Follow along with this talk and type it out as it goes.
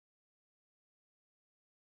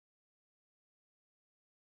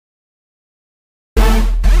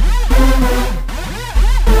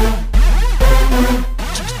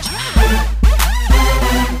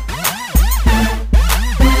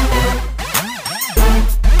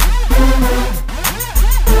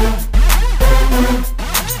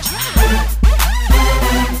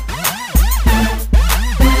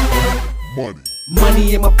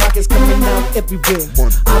everywhere.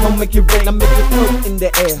 I don't make it rain, I make it float in the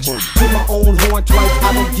air. To my own horn twice,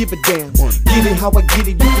 I don't give a damn. Get it how I get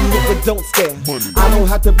it, you can look but don't stare. I don't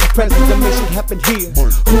have to be present to make shit happen here.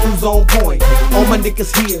 Who's on point? All my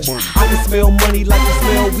niggas here. I can smell money like I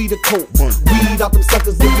smell weed or coke. Weed out them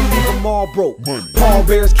suckers, then we leave them all broke. Paul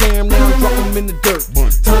Bear's cam now, drop them in the dirt.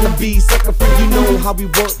 Time to be sucker free, you know how we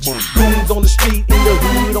work. Goons on the street, in the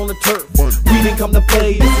hood on the turf. We didn't come to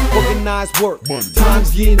play, this is organized work.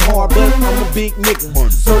 Time's getting hard, but I'm a big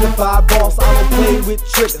nigga. Certified boss, I don't play with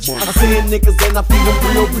triggers. I see niggas and I feed them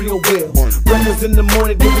real well. Breakfast in the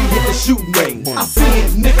morning, then we hit the shooting range. I see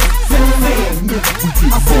niggas, saying niggas.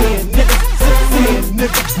 I see niggas, saying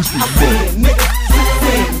niggas. I see niggas,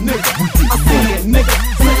 saying niggas. I see niggas,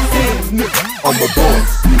 saying niggas. I'm a boss.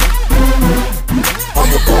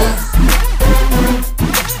 I'm a boss.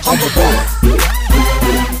 I'm a boss.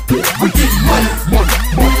 We get money.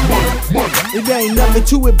 It ain't nothing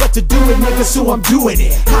to it but to do it, nigga, so I'm doing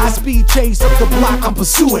it. High speed chase up the block, I'm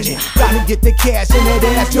pursuing it. Gotta get the cash and that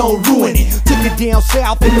ass, don't ruin it. Took it down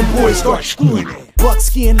south and the boys start screwing it.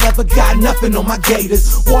 Buckskin never got nothing on my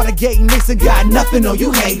gators. Watergate Nixon got nothing on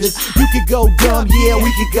you haters. You could go dumb, yeah,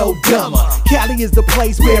 we could go dumber. Cali is the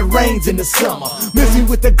place where it rains in the summer. Missing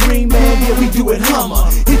with the green man, yeah, we do it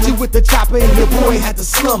Hummer. Hit you with the chopper and your boy had to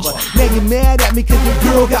slumber. Now you mad at me cause your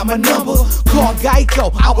girl got my number. Call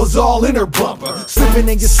Geico, I was all in her bumper. Slipping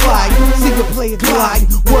and you sliding, see you play a glide.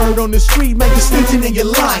 Word on the street, make you snitching and you're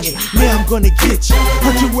lying. Now I'm gonna get you,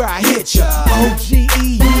 hurt you where I hit you.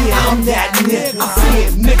 O.G.E, yeah, I'm that nigga. I see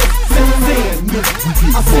it, niggas, saying niggas.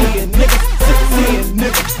 I see it, niggas, saying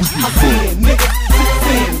niggas. I see it, niggas,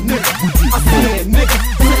 saying niggas. I see it, niggas,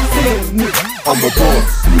 saying niggas. I'm a boss.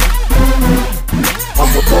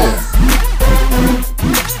 I'm a boss.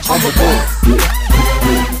 I'm a boss.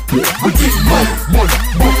 We get money.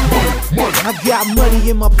 I got money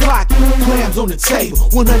in my pocket, clams on the table.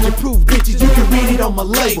 100 proof bitches, you can read it on my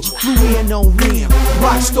label. Flew in on rim,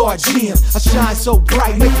 rockstar gems. I shine so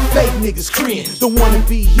bright, make the fake niggas cringe. Don't wanna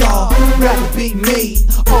be y'all, rather be me.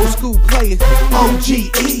 Old school players,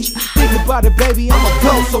 O.G.E. Think about it, baby, I'm a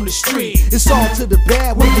ghost on the street. It's all to the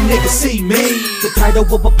bad when you niggas see me. The title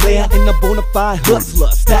of a player and a bona fide hustler.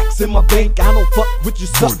 Stacks in my bank, I don't fuck with you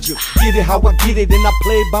suckers. Get it how I get it and I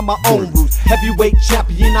play by my own rules. Heavyweight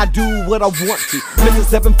champion, I do what I want to. Mr.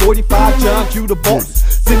 745, John Q the boss.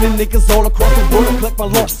 Sending niggas all across the world to collect my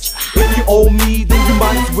loss. If you owe me, then you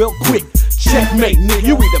might as well quit. Checkmate, nigga,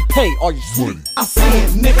 you either pay or you sweet. I see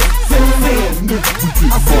niggas, saying niggas.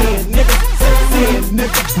 I see niggas, saying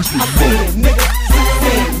niggas. I see niggas,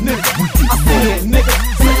 saying niggas. I see niggas,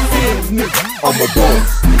 saying niggas. I'm a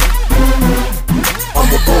boss.